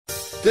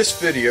This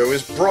video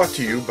is brought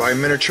to you by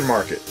Miniature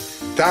Market.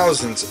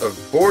 Thousands of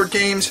board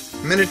games,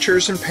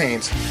 miniatures, and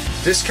paints,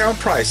 discount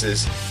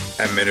prices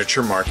at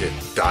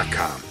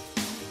miniaturemarket.com.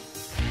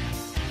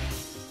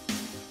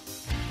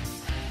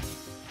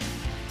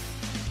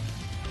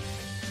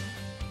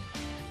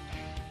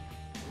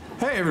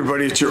 Hey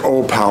everybody, it's your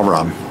old pal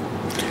Rob.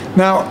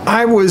 Now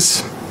I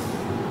was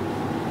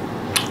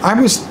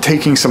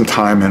taking some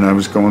time and I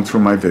was going through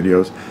my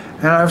videos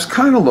and I was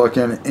kind of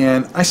looking,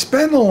 and I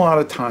spend a lot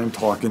of time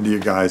talking to you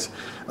guys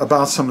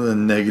about some of the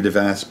negative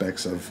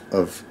aspects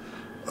of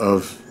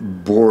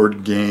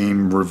board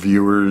game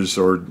reviewers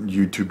or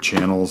YouTube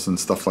channels and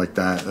stuff like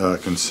that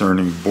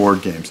concerning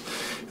board games.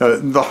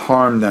 The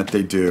harm that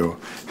they do,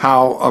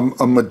 how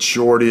a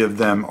majority of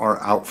them are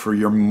out for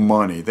your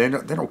money. They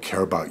don't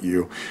care about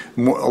you.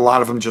 A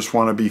lot of them just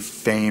want to be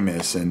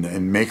famous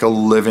and make a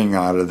living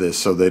out of this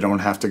so they don't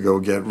have to go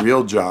get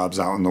real jobs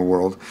out in the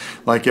world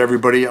like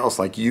everybody else,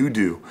 like you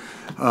do.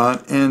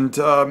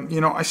 You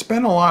know, I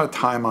spent a lot of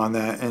time on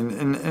that,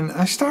 and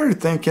I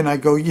started thinking, I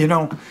go, you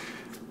know,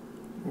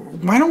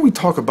 why don't we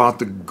talk about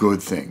the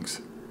good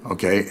things?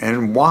 Okay,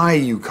 and why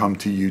you come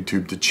to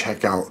YouTube to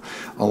check out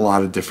a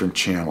lot of different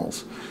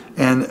channels,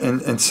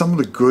 and some of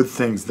the good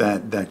things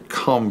that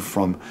come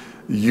from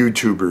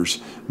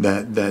YouTubers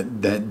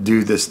that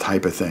do this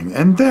type of thing.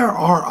 And there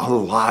are a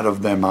lot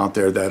of them out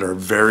there that are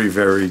very,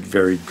 very,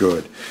 very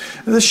good.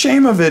 And the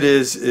shame of it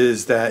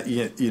is that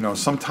you know,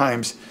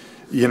 sometimes,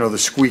 you know, the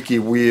squeaky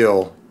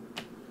wheel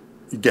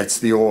gets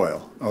the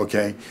oil.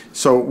 Okay,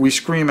 so we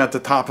scream at the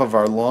top of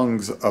our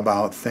lungs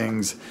about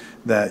things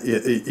that,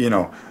 you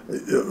know,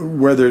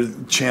 whether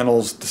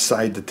channels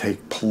decide to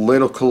take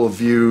political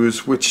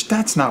views, which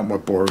that's not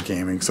what board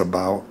gaming's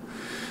about.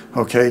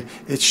 Okay,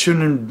 it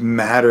shouldn't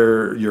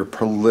matter your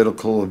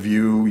political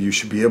view. You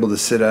should be able to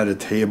sit at a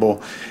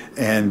table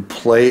and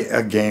play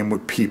a game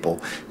with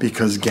people,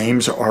 because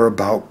games are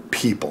about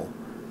people.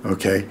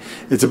 Okay,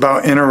 it's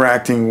about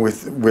interacting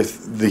with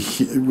the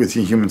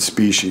human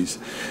species.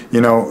 You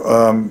know,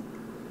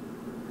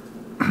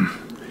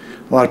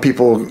 a lot of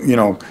people, you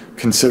know,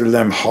 consider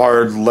them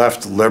hard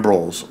left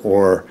liberals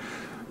or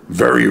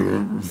very,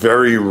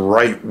 very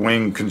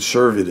right-wing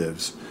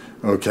conservatives.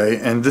 Okay,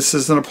 and this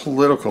isn't a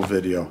political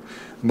video,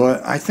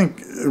 but I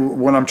think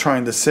what I'm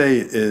trying to say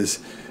is,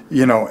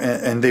 you know,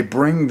 and they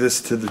bring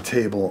this to the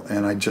table,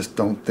 and I just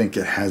don't think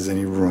it has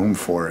any room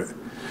for it.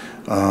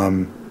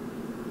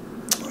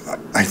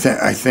 I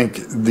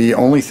think the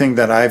only thing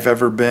that I've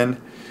ever been,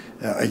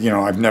 you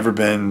know, I've never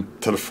been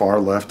to the far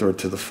left or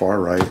to the far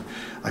right.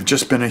 I've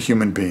just been a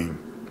human being.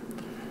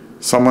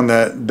 Someone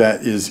that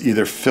is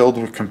either filled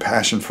with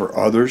compassion for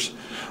others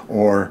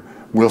or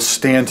will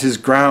stand his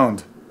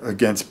ground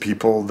against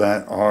people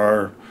that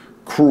are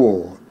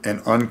cruel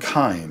and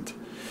unkind.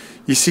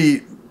 You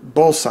see,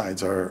 both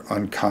sides are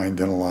unkind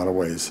in a lot of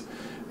ways.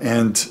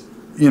 And,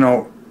 you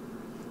know,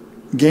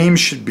 games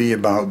should be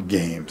about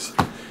games.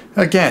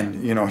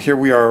 Again, you know, here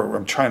we are,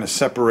 I'm trying to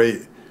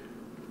separate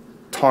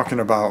talking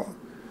about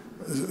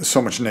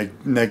so much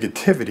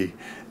negativity,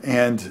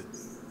 and,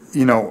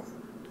 you know,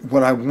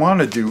 what I want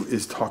to do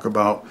is talk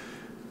about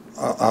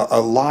a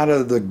lot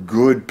of the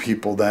good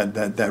people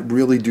that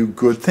really do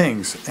good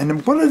things.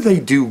 And what do they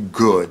do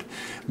good?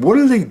 What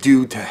do they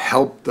do to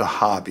help the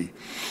hobby?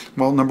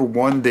 Well, number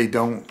one, they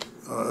don't,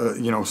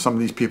 you know, some of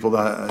these people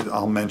that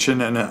I'll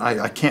mention, and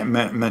I can't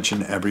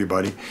mention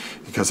everybody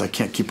because I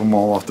can't keep them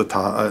all off the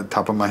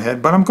top of my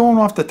head, but I'm going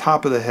off the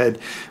top of the head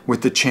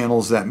with the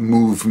channels that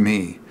move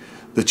me,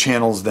 the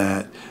channels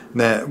that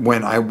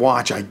when I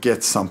watch, I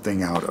get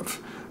something out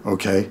of.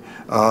 Okay,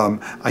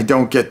 I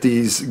don't get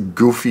these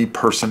goofy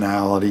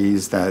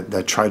personalities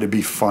that try to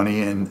be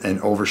funny and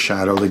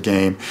overshadow the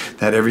game.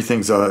 That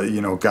everything's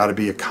you know, got to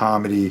be a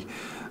comedy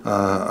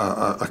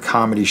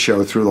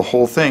show through the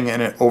whole thing,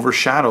 and it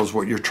overshadows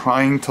what you're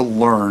trying to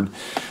learn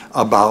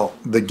about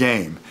the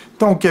game.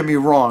 Don't get me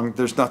wrong,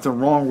 there's nothing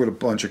wrong with a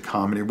bunch of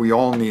comedy. We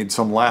all need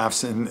some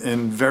laughs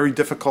in very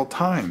difficult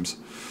times,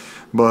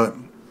 but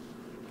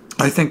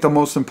I think the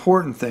most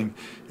important thing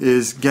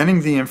is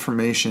getting the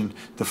information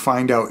to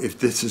find out if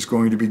this is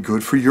going to be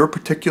good for your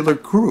particular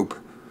group.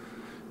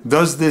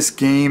 Does this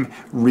game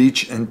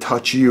reach and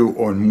touch you,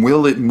 or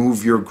will it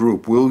move your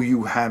group? Will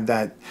you have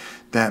that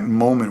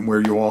moment where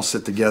you all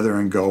sit together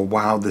and go,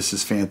 wow, this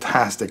is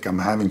fantastic, I'm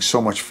having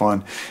so much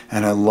fun,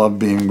 and I love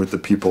being with the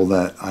people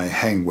that I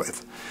hang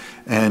with.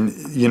 And,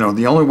 you know,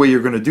 the only way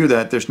you're going to do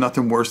that, there's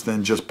nothing worse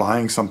than just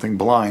buying something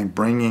blind,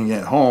 bringing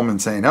it home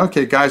and saying,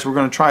 okay guys, we're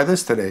going to try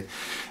this today,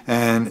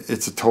 and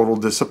it's a total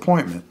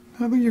disappointment.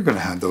 Well, you're going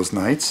to have those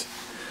nights,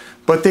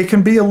 but they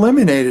can be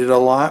eliminated a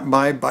lot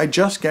by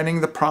just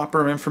getting the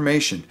proper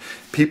information.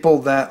 People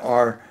that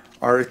are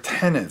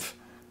attentive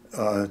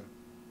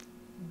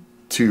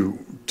to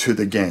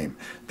the game,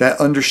 that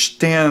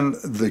understand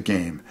the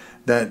game,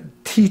 that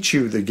teach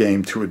you the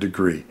game to a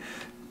degree,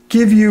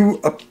 give you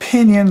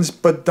opinions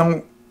but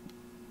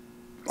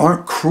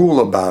aren't cruel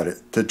about it,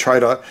 to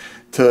try to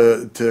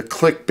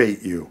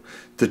clickbait you,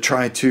 to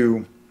try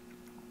to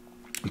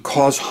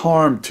cause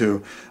harm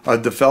to a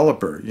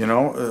developer. You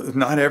know,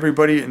 not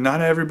everybody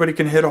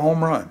can hit a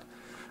home run.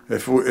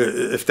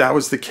 If that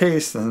was the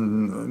case,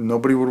 then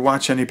nobody would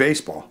watch any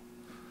baseball.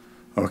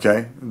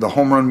 Okay, the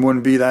home run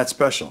wouldn't be that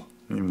special,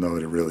 even though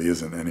it really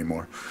isn't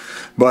anymore.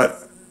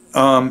 But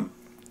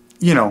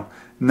you know,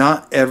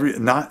 not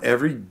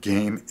every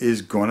game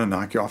is going to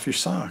knock you off your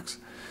socks.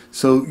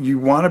 So you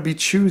want to be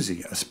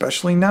choosy,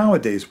 especially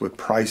nowadays with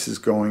prices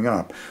going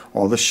up,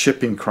 all the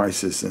shipping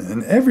crisis,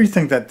 and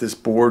everything that this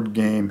board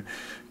game,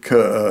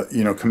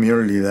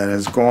 community that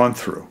has gone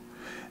through.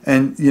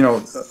 And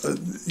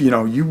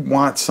you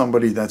want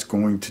somebody that's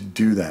going to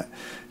do that.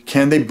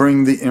 Can they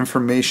bring the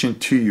information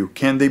to you?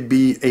 Can they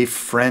be a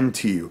friend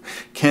to you?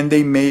 Can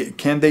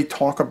they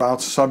talk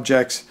about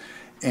subjects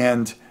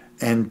and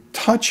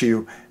touch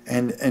you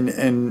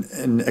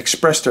and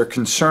express their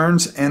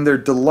concerns and their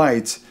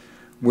delights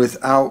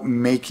without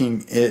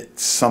making it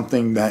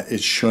something that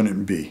it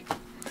shouldn't be,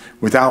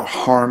 without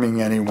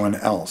harming anyone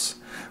else,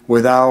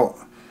 without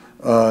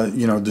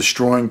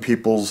destroying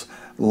people's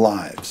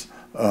lives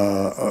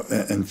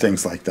and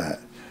things like that.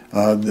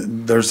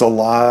 There's a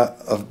lot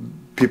of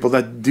people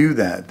that do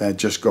that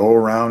just go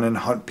around and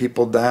hunt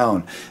people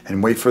down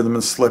and wait for them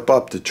to slip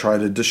up to try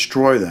to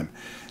destroy them.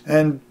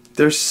 And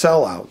there's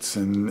sellouts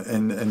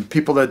and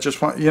people that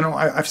just want,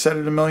 I've said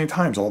it a million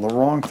times, all the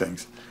wrong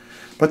things.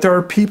 But there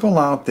are people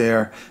out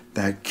there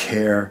that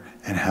care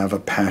and have a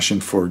passion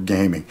for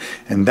gaming.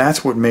 And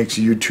that's what makes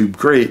YouTube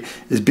great,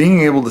 is being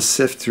able to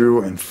sift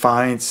through and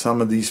find some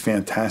of these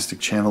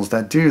fantastic channels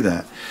that do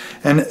that.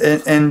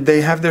 And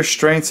they have their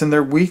strengths and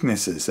their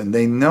weaknesses, and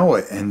they know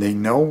it, and they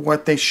know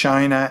what they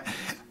shine at,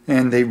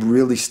 and they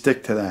really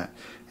stick to that.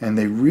 And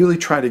they really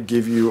try to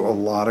give you a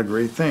lot of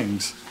great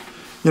things.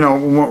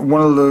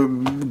 One of the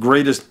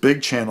greatest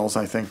big channels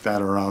I think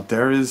that are out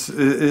there is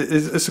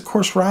of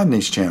course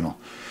Rodney's channel.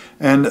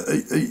 And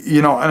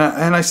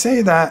and I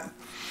say that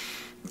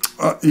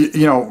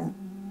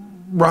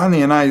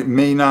Rodney and I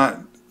may not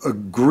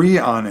agree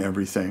on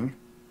everything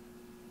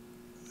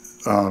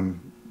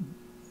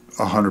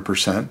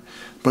 100%,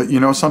 but you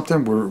know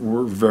something,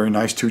 we're very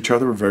nice to each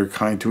other, we're very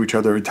kind to each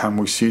other. Every time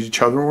we see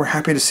each other, we're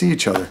happy to see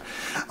each other.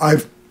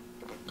 I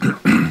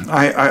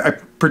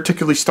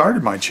particularly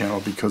started my channel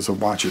because of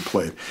Watch It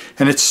Played,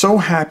 and it's so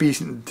happy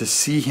to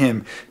see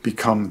him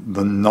become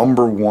the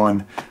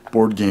 #1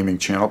 board gaming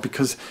channel,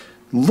 because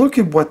look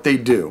at what they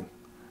do,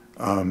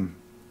 and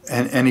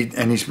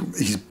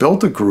he's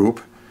built a group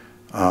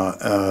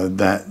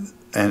that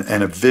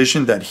and a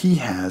vision that he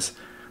has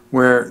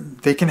where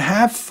they can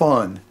have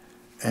fun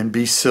and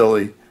be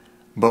silly,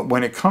 but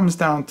when it comes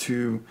down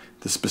to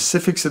the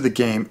specifics of the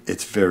game,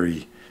 it's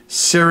very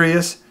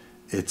serious.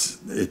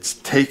 It's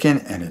taken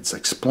and it's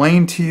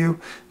explained to you,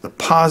 the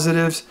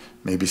positives,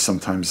 maybe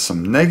sometimes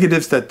some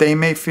negatives that they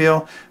may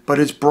feel, but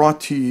it's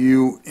brought to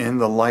you in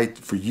the light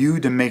for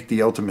you to make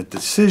the ultimate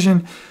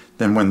decision.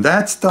 Then when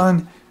that's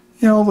done,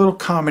 a little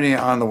comedy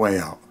on the way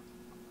out.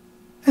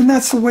 And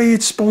that's the way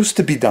it's supposed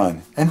to be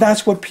done. And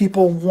that's what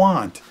people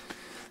want.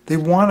 They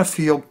want to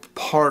feel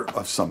part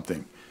of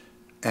something.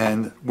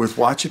 And with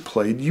Watch It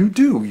Played, you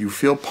do. You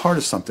feel part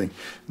of something.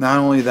 Not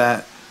only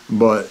that,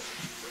 but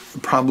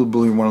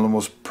probably one of the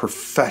most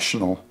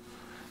professional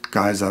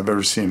guys I've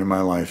ever seen in my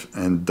life,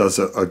 and does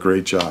a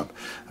great job.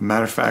 As a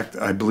matter of fact,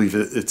 I believe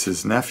it's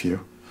his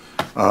nephew,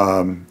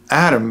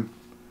 Adam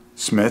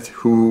Smith,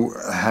 who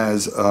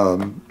has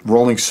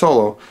Rolling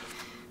Solo,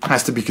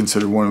 has to be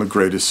considered one of the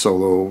greatest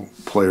solo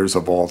players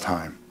of all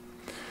time.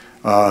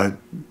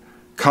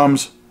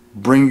 Welcomes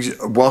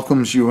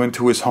you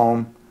into his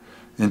home,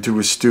 into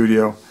his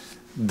studio,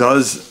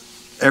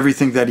 does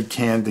everything that he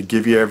can to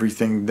give you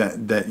everything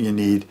that you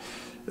need.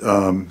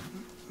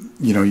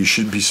 You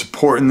should be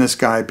supporting this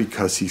guy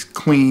because he's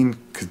clean,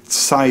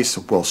 concise,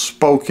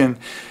 well-spoken,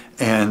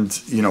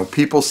 and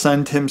people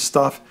send him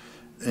stuff,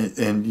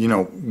 and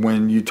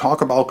when you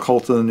talk about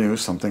Cult of the New,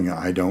 something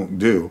I don't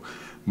do,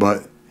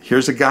 but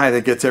here's a guy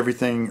that gets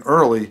everything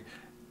early,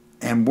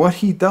 and what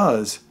he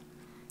does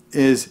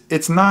is,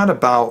 it's not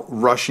about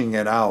rushing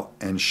it out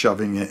and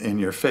shoving it in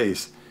your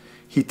face.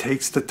 He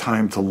takes the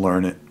time to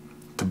learn it,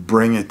 to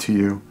bring it to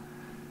you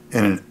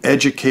in an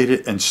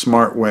educated and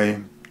smart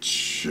way,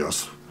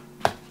 just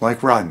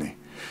like Rodney.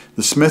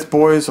 The Smith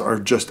boys are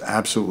just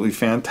absolutely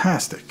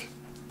fantastic.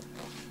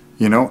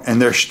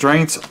 And their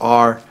strengths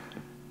are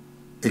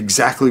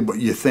exactly what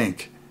you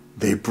think.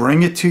 They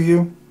bring it to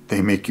you,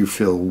 they make you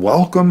feel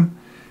welcome,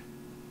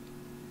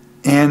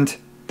 and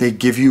they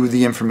give you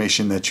the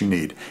information that you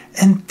need.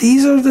 And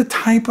these are the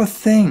type of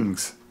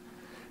things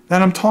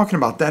that I'm talking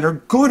about, that are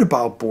good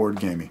about board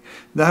gaming,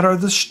 that are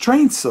the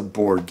strengths of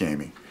board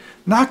gaming.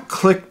 Not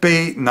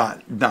clickbait,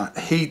 not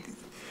hate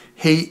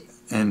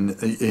and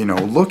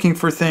looking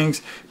for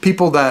things,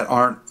 people that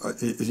aren't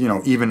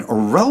even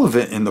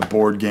irrelevant in the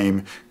board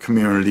game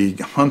community,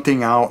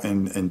 hunting out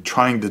and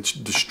trying to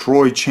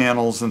destroy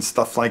channels and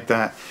stuff like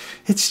that.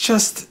 It's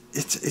just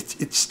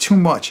it's too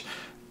much.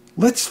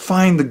 Let's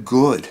find the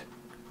good.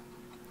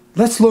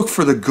 Let's look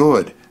for the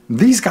good.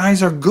 These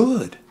guys are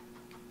good.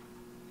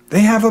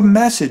 They have a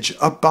message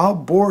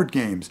about board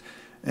games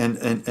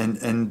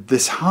and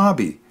this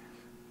hobby,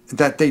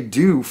 that they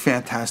do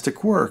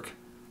fantastic work.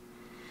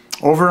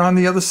 Over on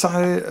the other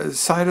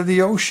side of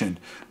the ocean,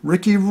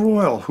 Ricky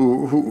Royal,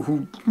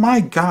 who my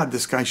God,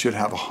 this guy should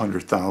have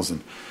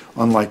 100,000,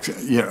 unlike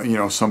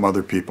some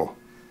other people.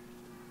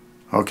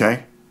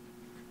 Okay,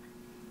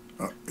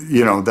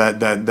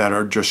 that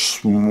are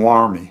just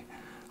swarmy.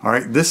 All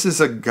right, this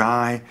is a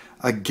guy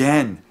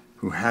again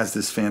who has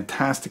this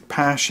fantastic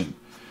passion.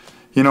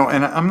 And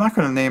I'm not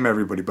going to name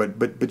everybody,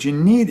 but you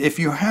need, if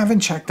you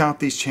haven't checked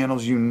out these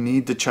channels, you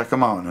need to check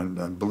them out.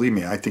 And believe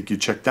me, I think you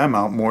check them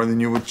out more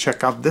than you would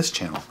check out this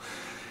channel.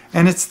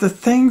 And it's the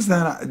things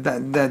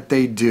that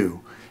they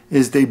do,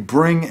 is they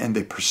bring and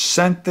they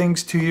present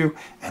things to you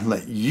and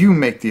let you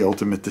make the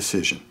ultimate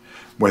decision.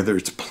 Whether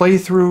it's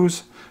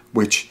playthroughs,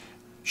 which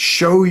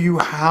show you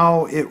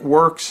how it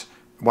works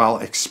while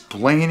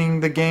explaining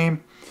the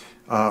game,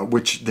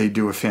 which they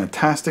do a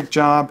fantastic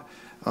job.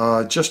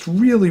 Just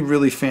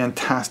really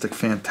fantastic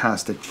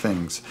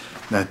things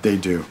that they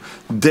do.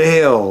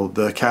 Dale,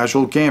 the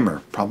casual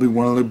gamer, probably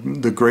one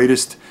of the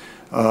greatest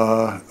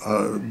guys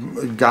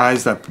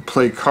that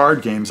play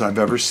card games I've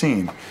ever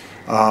seen.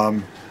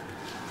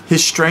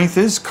 His strength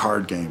is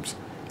card games,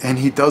 and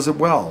he does it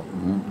well.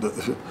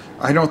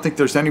 I don't think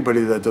there's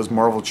anybody that does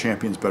Marvel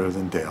Champions better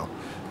than Dale.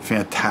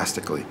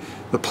 Fantastically.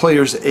 The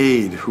Player's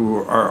Aid,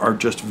 who are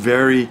just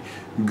very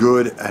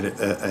good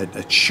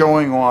at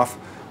showing off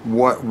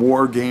what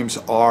war games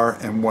are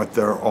and what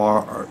they're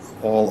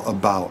all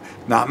about.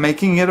 Not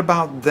making it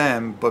about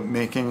them, but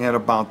making it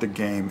about the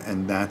game,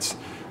 and that's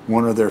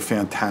one of their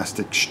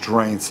fantastic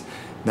strengths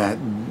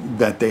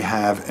that they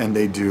have, and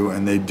they do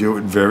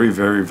it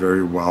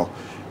very well.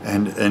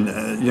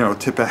 And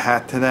tip a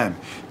hat to them.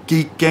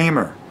 Geek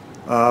Gamer,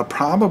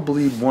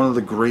 probably one of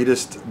the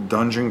greatest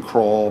dungeon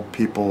crawl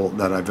people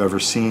that I've ever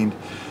seen.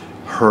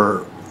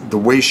 The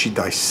way she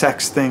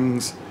dissects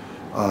things,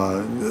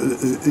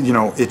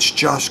 it's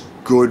just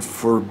good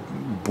for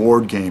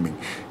board gaming.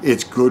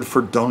 It's good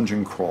for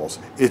dungeon crawls.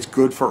 It's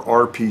good for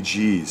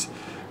RPGs.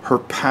 Her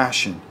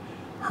passion,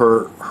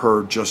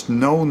 her just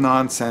no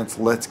nonsense,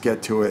 let's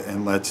get to it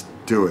and let's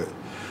do it.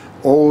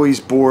 Always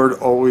bored,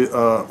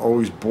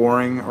 always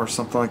boring, or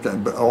something like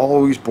that. But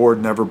always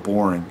bored, never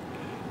boring.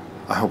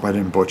 I hope I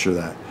didn't butcher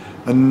that.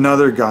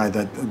 Another guy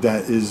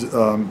that is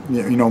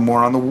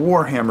more on the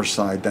Warhammer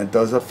side, that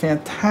does a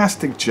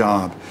fantastic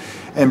job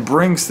and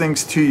brings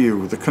things to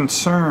you, the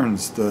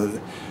concerns that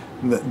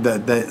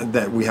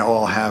we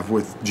all have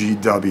with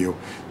GW,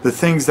 the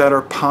things that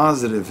are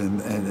positive and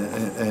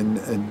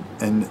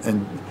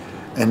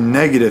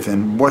negative,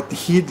 and what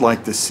he'd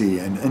like to see,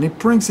 and he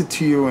brings it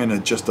to you in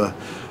in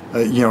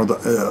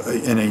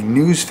a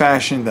news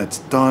fashion that's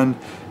done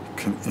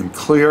in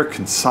clear,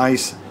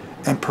 concise,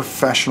 and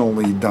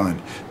professionally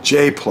done.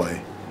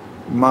 J-Play,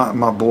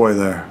 my boy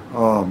there.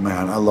 Oh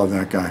man, I love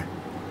that guy.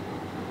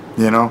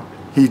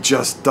 He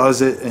just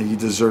does it, and he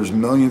deserves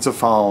millions of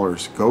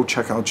followers. Go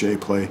check out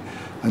J-Play,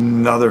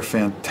 another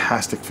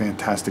fantastic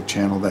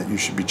channel that you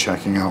should be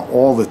checking out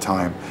all the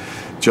time.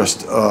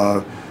 Just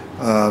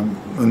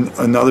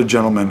another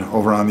gentleman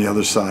over on the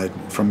other side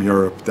from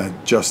Europe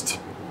that just,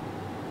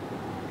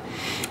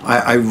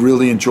 I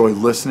really enjoy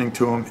listening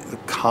to him.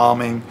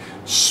 Calming,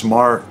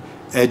 smart,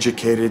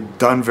 educated,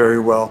 done very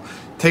well.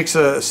 Takes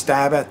a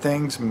stab at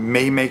things,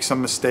 may make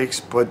some mistakes,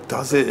 but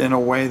does it in a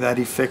way that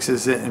he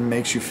fixes it and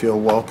makes you feel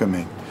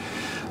welcoming.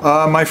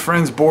 My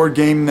friends Board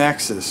Game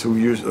Nexus,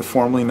 who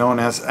formerly known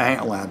as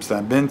Ant Labs, that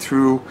have been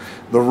through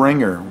the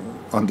ringer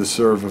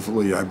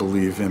undeservedly, I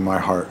believe, in my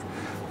heart.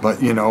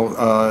 But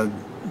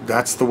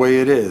that's the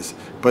way it is.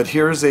 But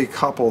here's a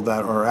couple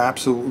that are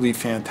absolutely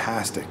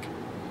fantastic.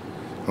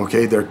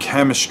 Okay, their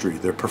chemistry,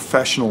 their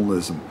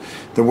professionalism,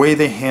 the way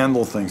they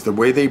handle things, the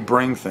way they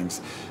bring things,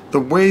 the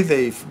way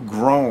they've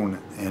grown,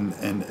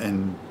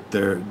 and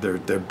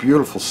their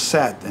beautiful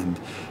set,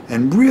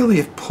 and really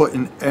have put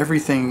in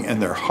everything in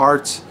their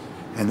hearts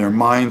and their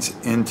minds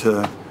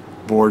into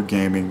board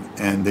gaming,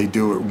 and they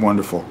do it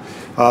wonderful.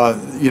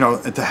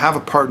 To have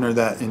a partner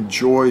that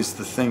enjoys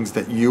the things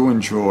that you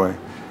enjoy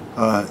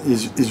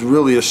is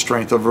really a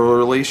strength of a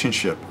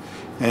relationship.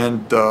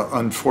 And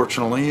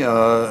unfortunately,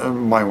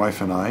 my wife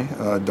and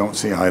I don't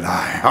see eye to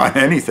eye on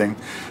anything,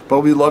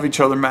 but we love each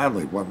other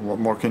madly. What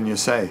more can you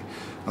say?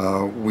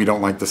 We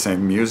don't like the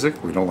same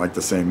music. We don't like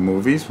the same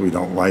movies. We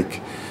don't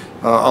like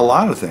a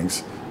lot of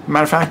things.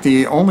 Matter of fact,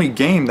 the only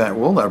game that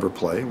we'll ever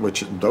play,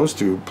 which those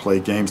two play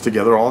games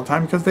together all the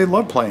time because they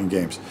love playing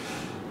games.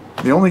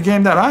 The only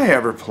game that I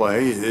ever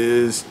play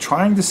is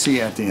trying to see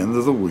at the end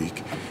of the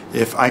week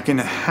if I can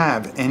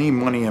have any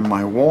money in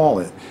my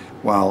wallet,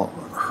 while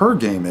her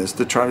game is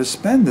to try to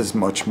spend as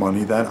much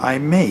money that I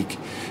make,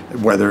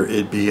 whether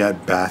it be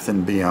at Bath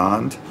 &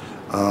 Beyond,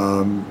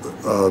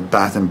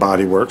 Bath &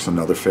 Body Works,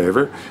 another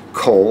favorite,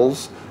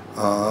 Kohl's,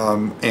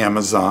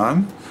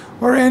 Amazon,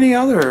 or any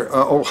other,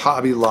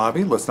 Hobby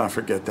Lobby. Let's not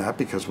forget that,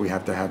 because we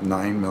have to have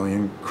 9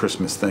 million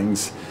Christmas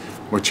things,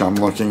 which I'm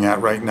looking at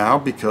right now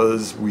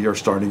because we are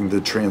starting the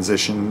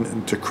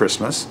transition to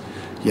Christmas.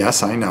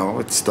 Yes, I know,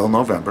 it's still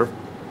November.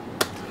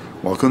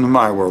 Welcome to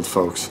my world,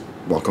 folks.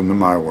 Welcome to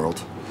my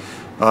world.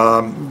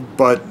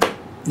 But,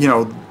 you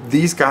know,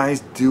 these guys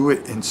do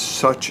it in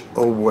such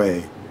a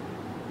way.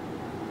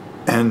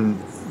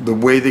 And the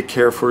way they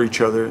care for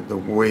each other, the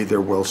way they're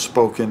well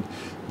spoken,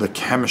 the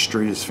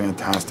chemistry is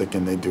fantastic,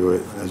 and they do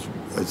it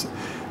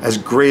as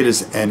great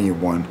as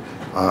anyone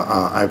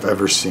I've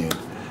ever seen.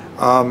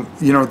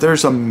 You know,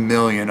 there's a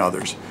million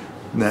others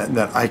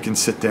that I can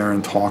sit there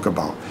and talk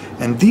about.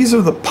 And these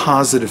are the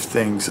positive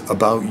things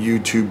about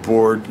YouTube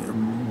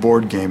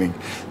board gaming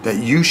that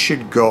you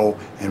should go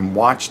and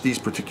watch these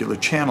particular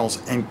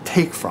channels and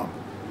take from.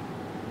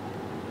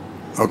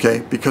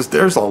 Okay? Because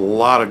there's a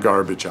lot of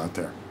garbage out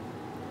there.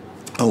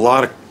 A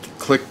lot of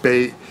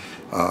clickbait,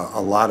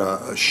 a lot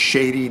of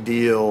shady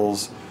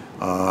deals,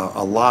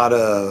 a lot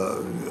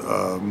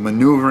of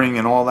maneuvering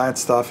and all that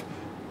stuff.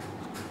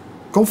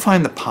 Go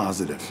find the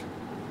positive.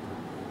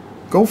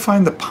 Go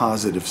find the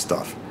positive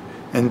stuff.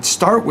 And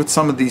start with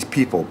some of these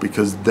people,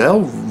 because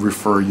they'll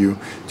refer you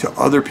to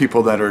other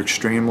people that are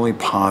extremely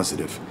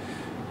positive.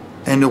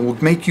 And it will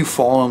make you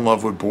fall in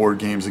love with board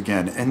games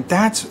again. And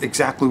that's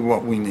exactly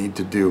what we need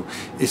to do,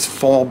 is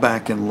fall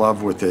back in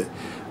love with it,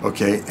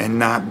 okay? And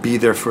not be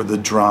there for the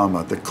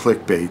drama, the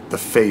clickbait, the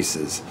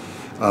faces.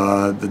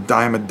 The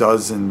dime a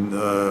dozen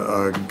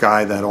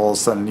guy that all of a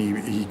sudden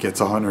he gets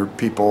 100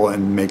 people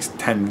and makes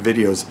 10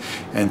 videos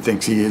and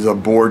thinks he is a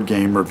board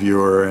game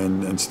reviewer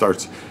and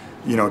starts,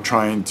 you know,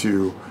 trying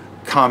to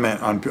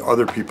comment on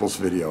other people's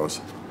videos.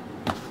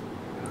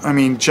 I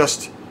mean,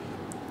 just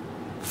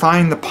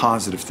find the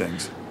positive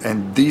things.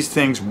 And these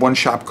things, One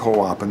Shop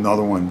Co-op,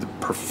 another one, the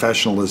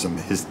professionalism,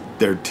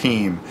 their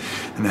team,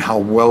 and how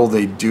well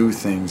they do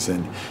things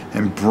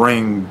and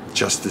bring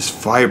just this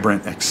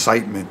vibrant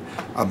excitement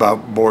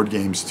about board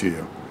games to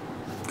you.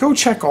 Go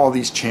check all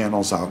these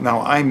channels out.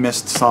 Now, I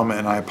missed some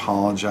and I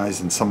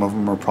apologize, and some of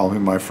them are probably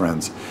my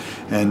friends.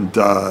 And,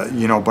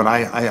 you know, but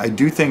I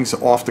do things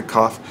off the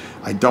cuff.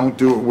 I don't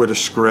do it with a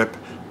script.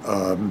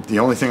 The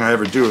only thing I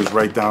ever do is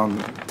write down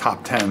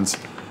top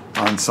 10s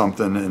on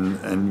something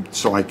and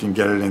so I can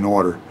get it in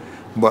order.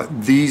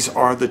 But these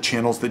are the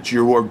channels that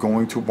you are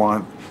going to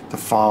want to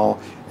follow,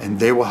 and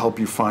they will help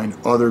you find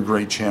other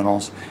great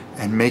channels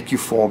and make you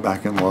fall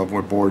back in love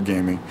with board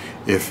gaming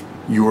if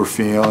you are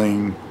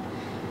feeling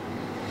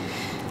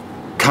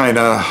kind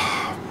of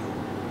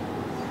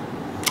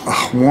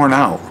worn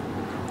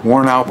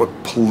out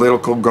with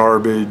political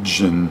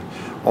garbage and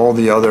all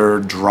the other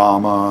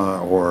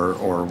drama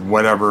or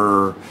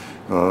whatever,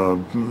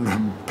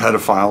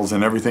 pedophiles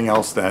and everything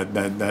else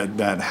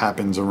that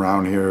happens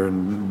around here,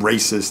 and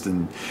racist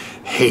and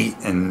hate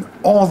and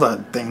all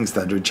the things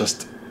that are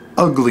just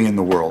ugly in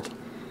the world.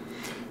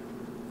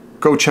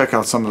 Go check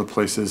out some of the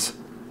places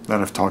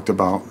that I've talked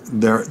about.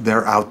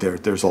 They're out there.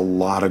 There's a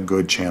lot of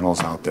good channels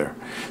out there.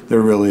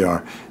 There really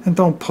are. And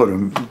don't put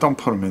them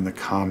in the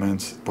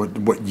comments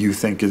what you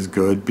think is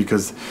good,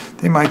 because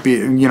they might be,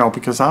 you know,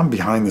 because I'm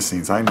behind the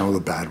scenes. I know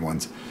the bad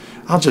ones.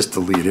 I'll just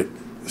delete it.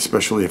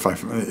 Especially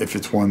if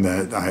it's one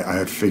that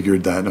I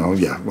figured that, oh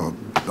yeah, well,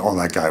 all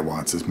that guy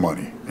wants is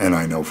money, and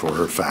I know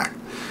for a fact.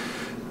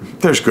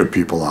 There's good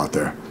people out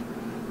there.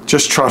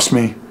 Just trust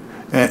me,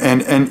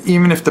 and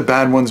even if the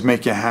bad ones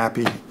make you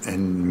happy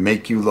and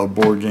make you love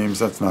board games,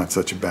 that's not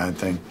such a bad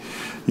thing.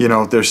 You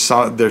know,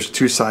 there's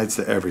two sides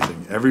to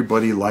everything.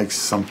 Everybody likes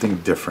something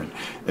different,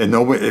 and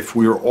if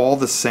we were all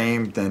the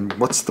same, then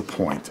what's the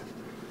point?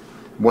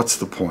 What's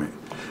the point?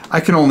 I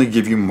can only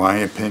give you my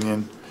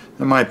opinion.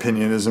 And my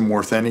opinion isn't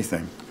worth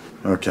anything,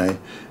 okay?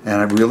 And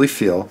I really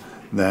feel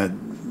that,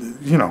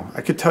 you know,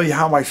 I could tell you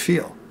how I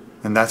feel.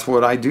 And that's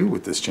what I do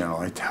with this channel.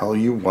 I tell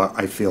you what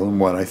I feel and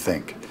what I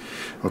think,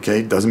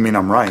 okay? Doesn't mean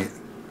I'm right.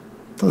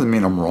 Doesn't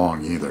mean I'm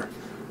wrong either,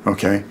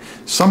 okay?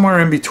 Somewhere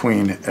in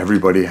between,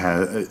 everybody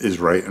is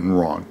right and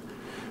wrong,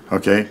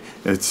 okay?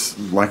 It's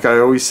like I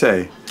always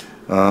say,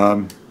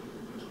 you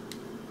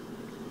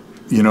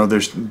know,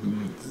 there's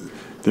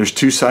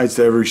two sides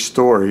to every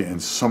story,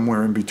 and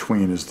somewhere in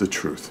between is the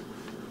truth.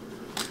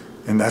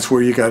 And that's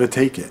where you got to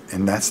take it.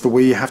 And that's the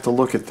way you have to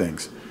look at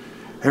things.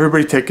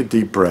 Everybody take a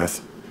deep breath.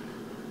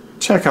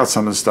 Check out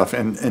some of the stuff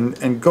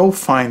and go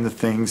find the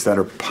things that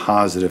are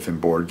positive in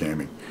board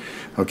gaming.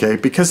 Okay?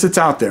 Because it's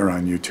out there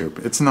on YouTube.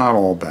 It's not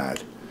all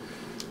bad.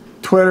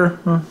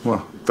 Twitter,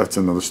 well, that's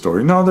another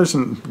story. No, there's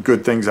some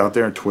good things out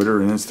there on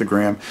Twitter and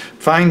Instagram.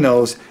 Find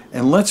those,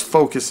 and let's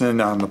focus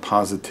in on the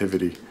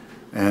positivity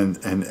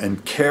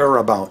and care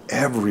about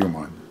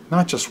everyone,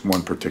 not just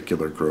one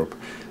particular group.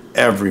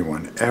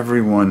 Everyone,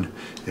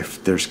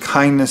 if there's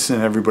kindness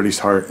in everybody's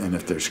heart, and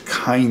if there's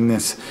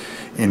kindness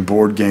in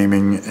board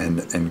gaming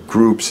and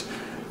groups,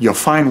 you'll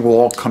find we'll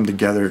all come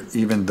together,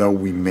 even though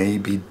we may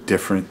be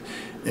different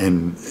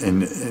in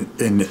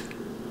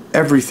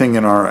everything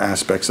in our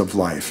aspects of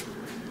life,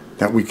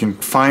 that we can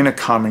find a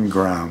common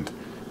ground,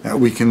 that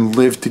we can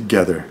live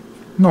together.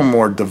 No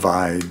more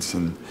divides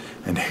and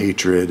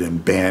hatred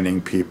and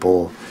banning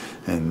people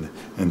and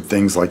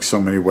things like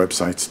so many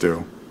websites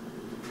do.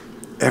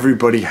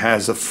 Everybody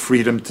has a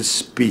freedom to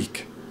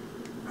speak,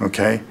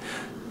 okay?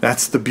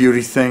 That's the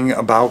beauty thing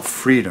about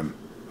freedom,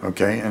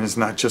 okay? And it's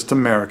not just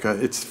America,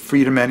 it's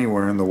freedom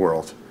anywhere in the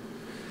world.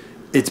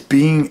 It's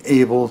being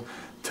able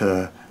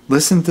to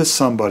listen to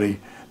somebody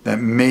that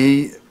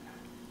may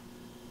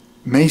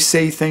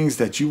say things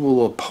that you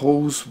will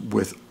oppose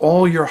with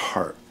all your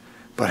heart,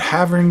 but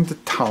having the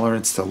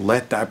tolerance to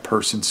let that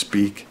person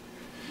speak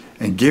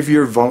and give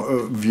your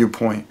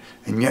viewpoint,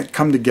 and yet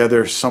come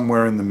together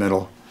somewhere in the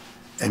middle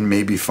and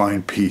maybe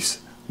find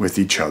peace with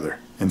each other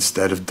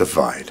instead of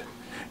divide.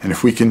 And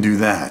if we can do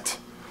that,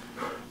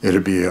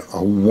 it'll be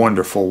a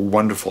wonderful,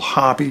 wonderful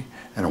hobby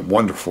and a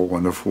wonderful,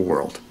 wonderful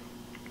world.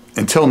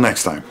 Until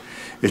next time,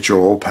 it's your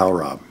old pal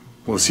Rob.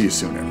 We'll see you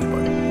soon,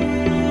 everybody.